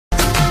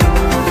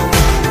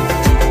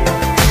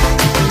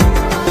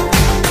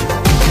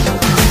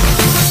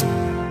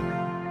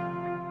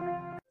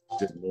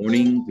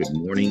morning, good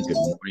morning, good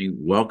morning.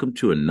 Welcome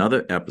to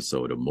another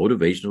episode of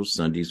Motivational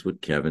Sundays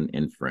with Kevin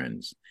and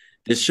Friends.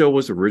 This show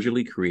was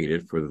originally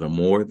created for the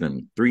more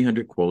than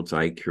 300 quotes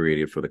I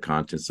created for the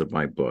contents of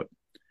my book.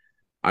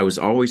 I was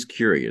always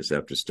curious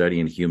after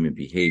studying human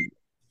behavior,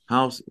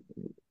 how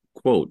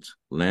quotes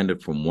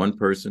landed from one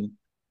person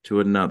to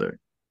another.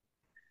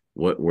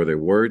 What were there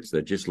words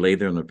that just lay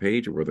there on the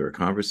page, or were there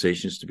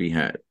conversations to be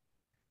had?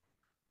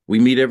 We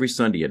meet every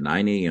Sunday at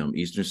 9 a.m.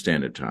 Eastern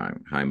Standard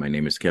Time. Hi, my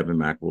name is Kevin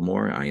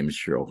McLemore. I am the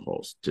show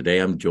host. Today,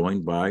 I'm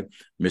joined by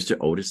Mr.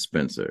 Otis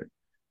Spencer,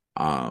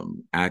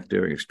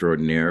 actor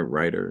extraordinaire,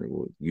 writer,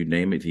 you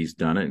name it, he's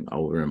done it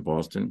over in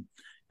Boston.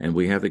 And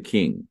we have the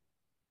king,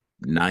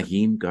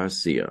 Naheem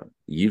Garcia.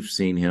 You've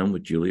seen him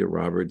with Julia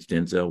Roberts,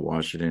 Denzel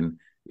Washington,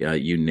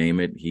 you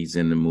name it. He's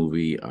in the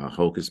movie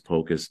Hocus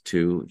Pocus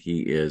 2.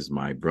 He is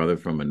my brother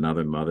from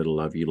another mother to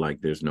love you like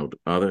there's no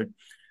other.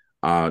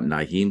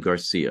 Naheem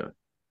Garcia.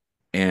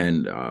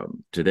 And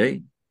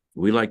today,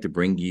 we like to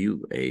bring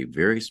you a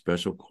very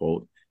special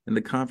quote in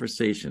the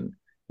conversation.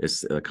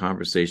 It's a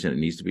conversation that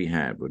needs to be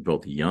had with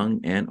both young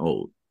and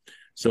old.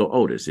 So,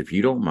 Otis, if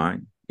you don't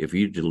mind, if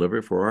you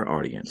deliver for our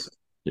audience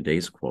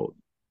today's quote.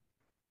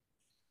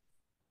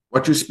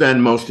 What you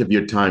spend most of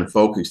your time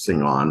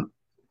focusing on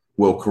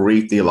will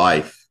create the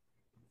life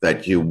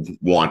that you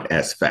want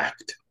as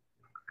fact.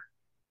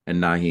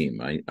 And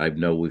Naheem, I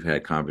know we've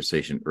had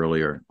conversation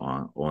earlier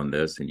on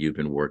this, and you've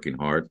been working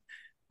hard.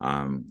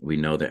 We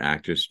know the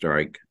actors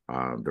strike,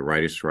 the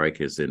writers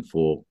strike is in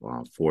full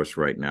force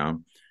right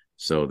now.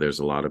 So there's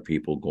a lot of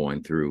people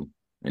going through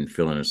and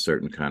feeling a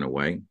certain kind of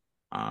way.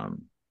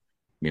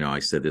 I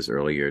said this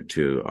earlier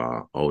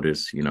to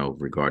Otis,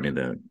 regarding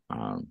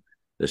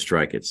the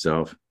strike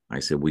itself. I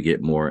said we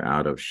get more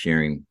out of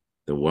sharing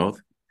the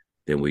wealth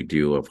than we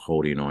do of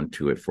holding on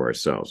to it for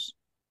ourselves.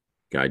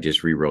 I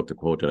just rewrote the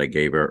quote that I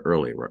gave her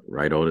earlier,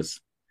 right, Otis?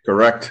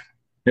 Correct.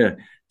 Yeah.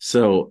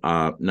 So,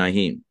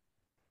 Naheem,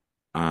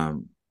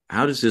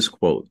 how does this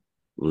quote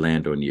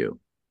land on you?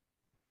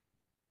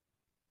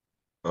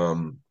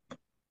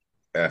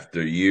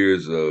 After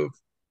years of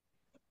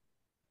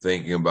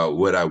thinking about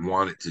what I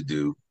wanted to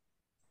do,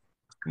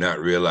 not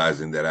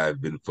realizing that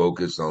I've been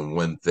focused on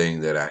one thing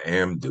that I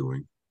am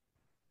doing,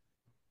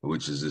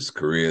 which is this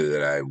career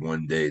that I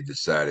one day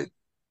decided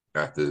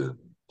after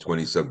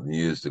 20 something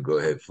years to go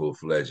ahead full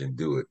fledged and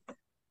do it.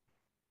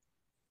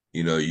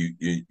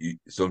 You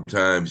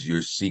sometimes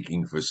you're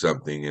seeking for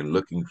something and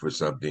looking for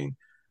something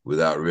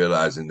without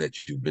realizing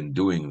that you've been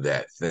doing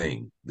that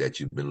thing that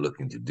you've been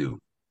looking to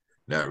do,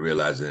 not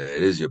realizing that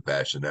it is your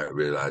passion, not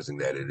realizing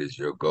that it is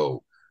your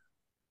goal.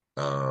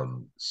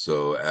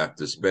 So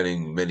after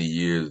spending many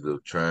years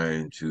of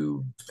trying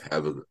to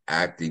have an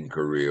acting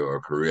career or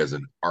career as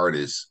an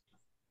artist,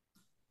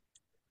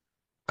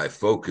 I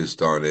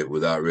focused on it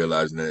without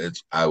realizing that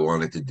I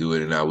wanted to do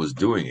it and I was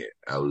doing it.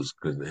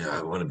 Because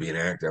I want to be an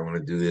actor, I want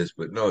to do this,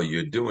 but no,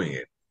 you're doing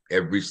it.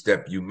 Every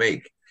step you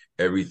make,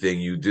 everything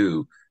you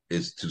do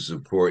is to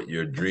support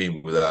your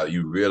dream without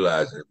you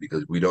realizing it,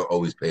 because we don't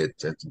always pay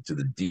attention to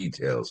the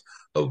details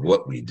of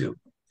what we do.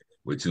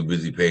 We're too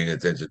busy paying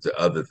attention to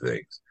other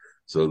things.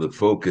 So the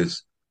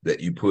focus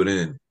that you put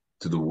in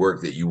to the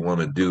work that you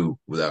want to do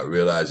without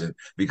realizing,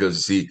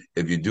 because see,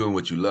 if you're doing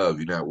what you love,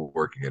 you're not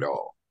working at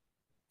all.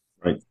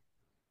 Right.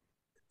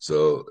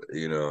 So,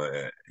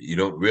 you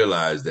don't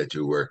realize that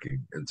you're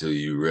working until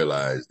you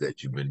realize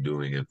that you've been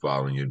doing and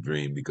following your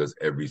dream, because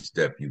every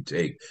step you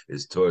take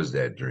is towards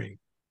that dream.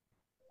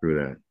 Through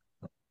that.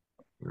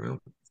 You know?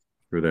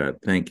 Through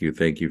that. Thank you.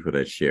 Thank you for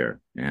that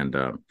share. And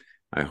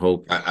I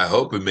hope. I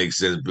hope it makes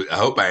sense, but I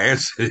hope I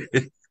answered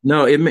it.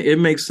 No, it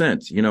makes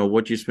sense.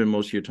 What you spend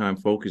most of your time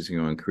focusing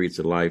on creates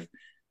a life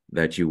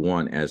that you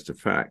want as the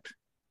fact.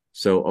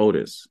 So,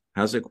 Otis,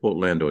 how's that quote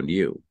land on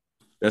you?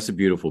 That's a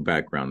beautiful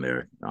background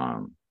there,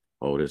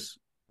 Otis.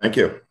 Thank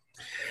you.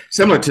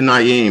 Similar to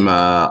Naeem,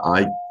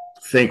 I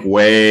think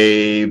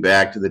way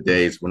back to the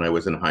days when I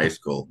was in high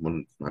school,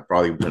 when I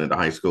probably went into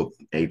high school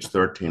age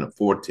 13 or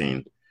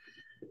 14.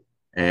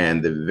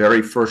 And the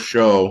very first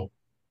show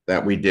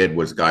that we did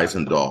was Guys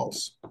and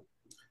Dolls.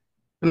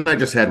 And I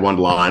just had one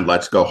line,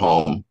 let's go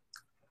home.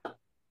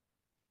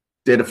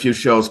 Did a few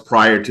shows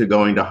prior to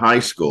going to high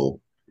school.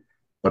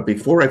 But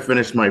before I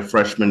finished my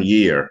freshman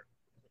year,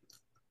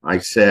 I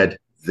said,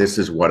 this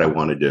is what I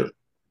want to do.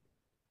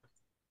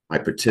 I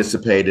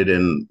participated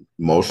in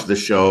most of the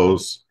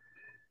shows,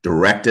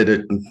 directed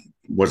it,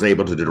 was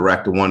able to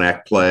direct a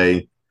one-act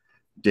play,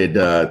 did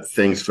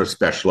things for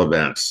special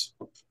events,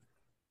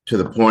 to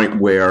the point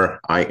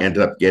where I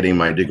ended up getting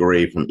my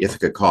degree from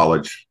Ithaca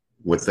College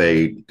with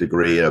a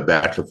degree of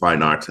Bachelor of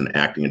Fine Arts in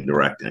Acting and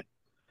Directing.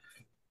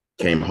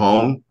 Came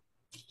home,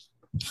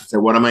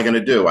 said, what am I going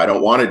to do? I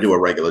don't want to do a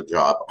regular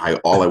job.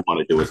 All I want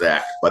to do is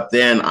act. But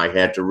then I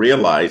had to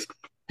realize,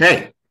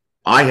 hey,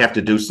 I have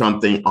to do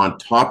something on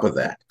top of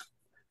that.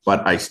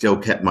 But I still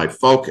kept my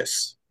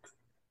focus.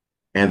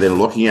 And then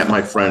looking at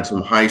my friends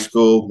from high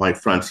school, my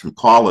friends from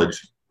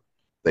college,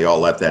 they all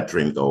let that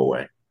dream go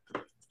away.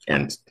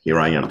 And here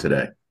I am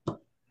today.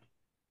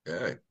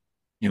 Okay.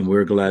 And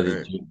we're glad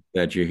Right.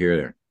 that you're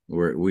here.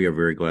 We are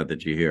very glad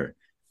that you're here.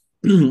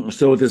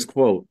 So this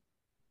quote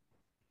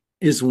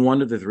is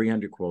one of the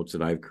 300 quotes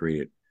that I've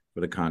created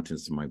for the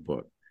contents of my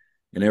book.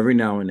 And every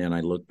now and then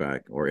I look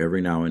back, or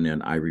every now and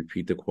then I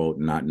repeat the quote,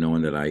 not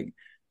knowing that I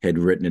had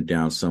written it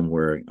down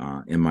somewhere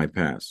in my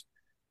past.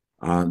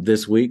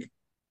 This week,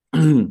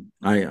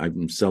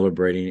 I'm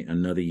celebrating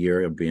another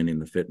year of being in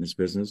the fitness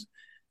business,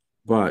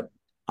 but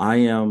I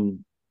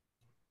am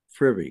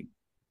privy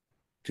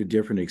to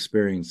different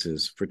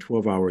experiences for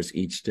 12 hours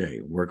each day,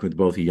 working with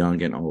both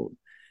young and old.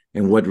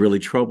 And what really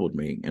troubled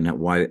me, and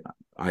why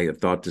I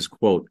thought this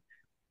quote,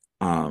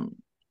 um,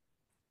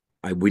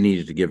 we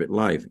needed to give it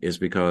life, is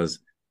because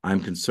I'm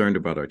concerned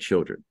about our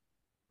children.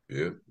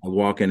 Yeah. I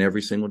walk in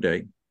every single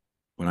day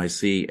when I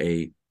see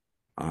a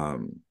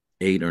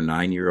 8 or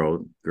 9 year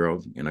old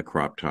girl in a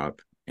crop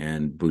top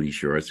and booty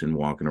shorts and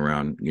walking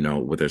around,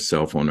 with her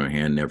cell phone in her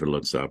hand, never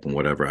looks up and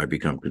whatever, I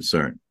become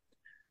concerned.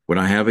 When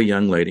I have a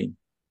young lady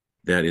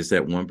that is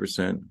that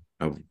 1%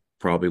 of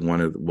probably one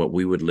of what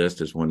we would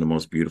list as one of the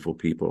most beautiful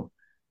people,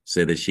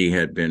 say that she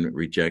had been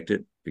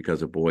rejected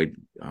because a boy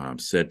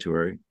said to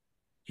her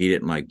he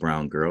didn't like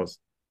brown girls,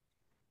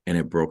 and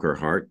it broke her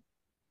heart.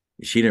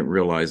 She didn't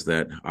realize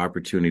that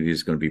opportunity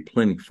is going to be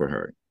plenty for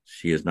her.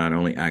 She is not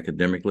only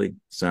academically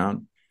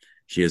sound,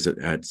 she is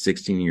at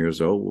 16 years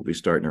old, will be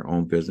starting her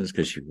own business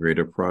because she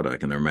created a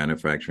product and they're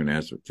manufacturing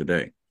as of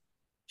today.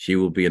 She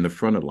will be in the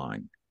front of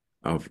line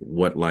of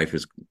what life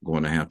is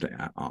going to have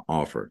to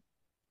offer.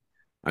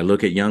 I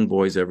look at young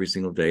boys every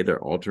single day.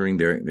 They're altering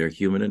their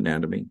human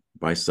anatomy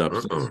by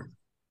substance,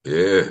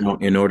 Yeah.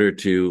 in order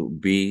to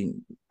be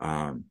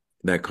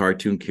that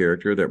cartoon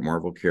character, that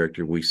Marvel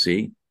character we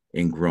see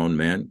in grown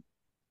men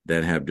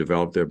that have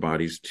developed their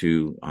bodies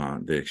to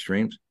the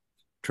extremes,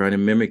 trying to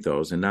mimic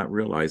those and not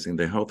realizing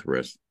the health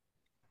risks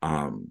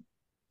um,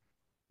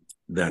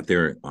 that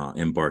they're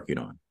embarking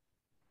on.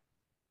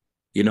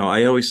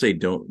 I always say,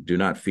 do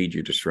not feed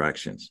your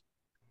distractions.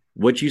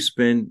 What you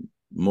spend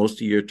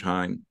most of your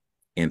time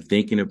and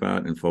thinking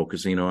about and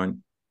focusing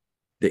on,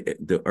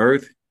 the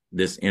earth,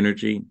 this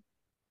energy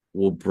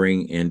will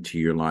bring into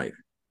your life.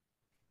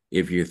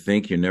 If you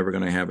think you're never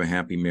going to have a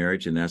happy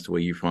marriage and that's the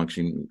way you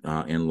function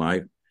in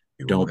life,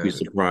 You won't don't be have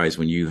it. surprised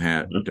when you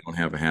don't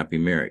have a happy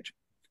marriage.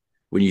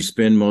 When you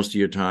spend most of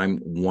your time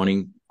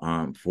wanting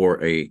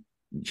for a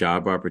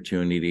job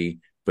opportunity,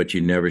 but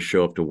you never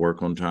show up to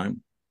work on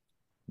time,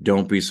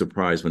 don't be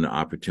surprised when the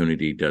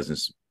opportunity doesn't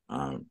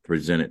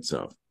present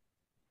itself.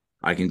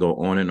 I can go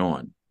on and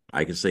on.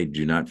 I can say,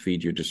 do not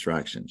feed your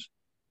distractions.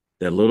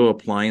 That little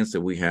appliance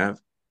that we have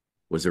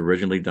was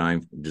originally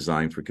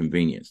designed for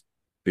convenience.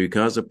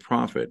 Because of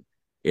profit,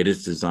 it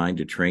is designed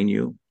to train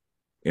you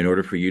in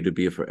order for you to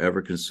be a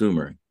forever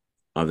consumer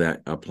of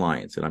that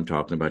appliance. And I'm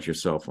talking about your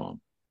cell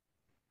phone.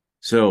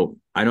 So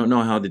I don't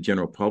know how the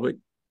general public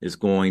is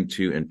going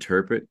to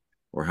interpret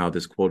or how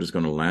this quote is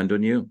going to land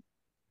on you.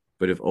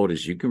 But if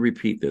Otis, you can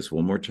repeat this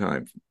one more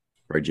time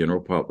for our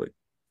general public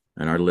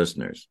and our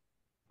listeners,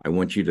 I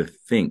want you to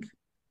think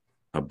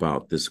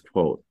about this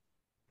quote.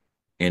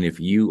 And if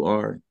you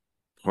are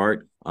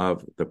part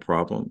of the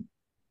problem,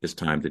 it's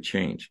time to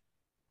change.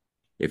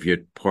 If you're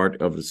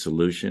part of the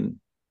solution,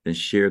 then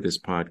share this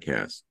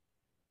podcast.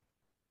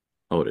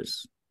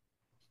 Otis.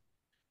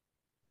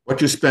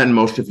 What you spend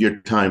most of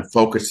your time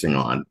focusing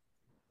on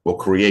will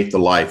create the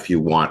life you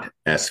want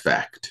as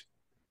fact.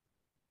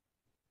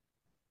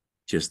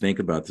 Just think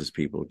about this,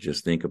 people.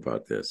 Just think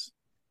about this.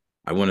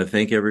 I want to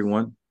thank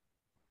everyone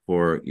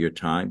for your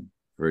time,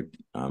 for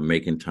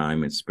making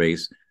time and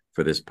space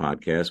for this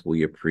podcast.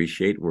 We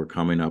appreciate. We're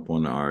coming up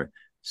on our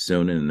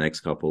soon in the next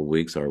couple of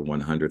weeks, our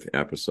 100th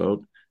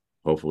episode.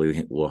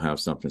 Hopefully, we'll have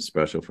something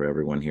special for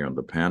everyone here on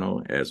the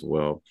panel as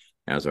well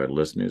as our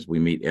listeners. We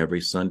meet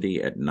every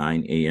Sunday at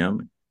 9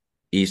 a.m.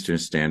 Eastern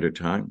Standard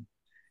Time.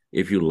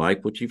 If you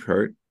like what you've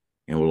heard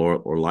and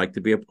or like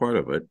to be a part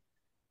of it,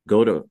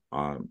 go to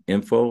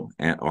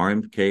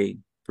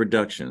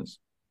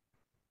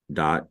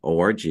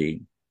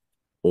info@rmkproductions.org.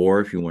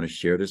 Or if you want to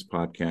share this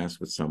podcast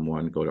with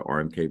someone, go to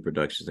RMK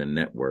Productions and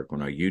Network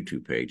on our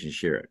YouTube page and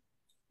share it.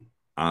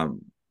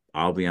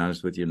 I'll be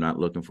honest with you, I'm not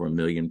looking for 1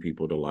 million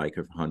people to like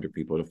or 100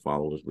 people to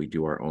follow us. We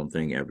do our own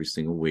thing every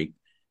single week.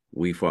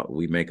 We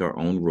make our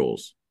own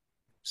rules.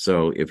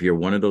 So if you're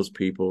one of those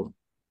people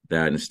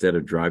that instead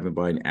of driving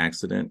by an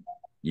accident,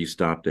 you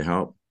stop to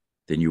help,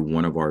 then you're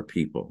one of our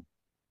people.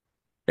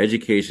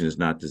 Education is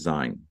not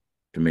designed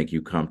to make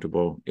you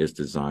comfortable. It's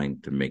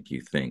designed to make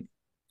you think.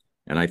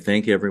 And I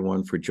thank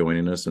everyone for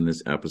joining us on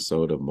this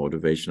episode of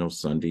Motivational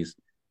Sundays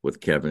with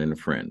Kevin and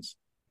Friends.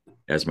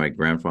 As my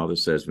grandfather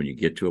says, when you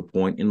get to a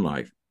point in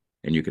life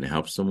and you can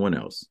help someone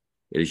else,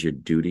 it is your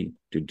duty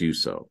to do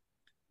so.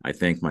 I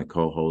thank my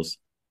co-hosts,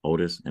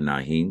 Otis and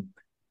Naheem,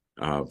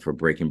 for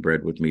breaking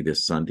bread with me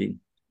this Sunday.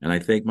 And I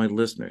thank my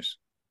listeners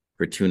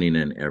for tuning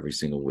in every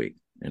single week.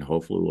 And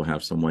hopefully we'll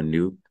have someone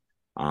new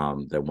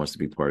that wants to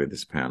be part of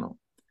this panel.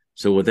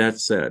 So with that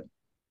said,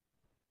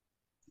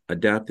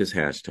 adapt this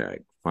hashtag,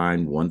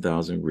 find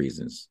 1,000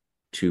 reasons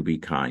to be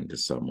kind to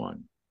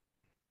someone.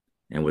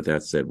 And with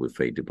that said, we'll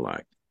fade to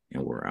black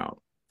and we're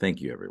out.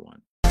 Thank you,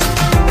 everyone.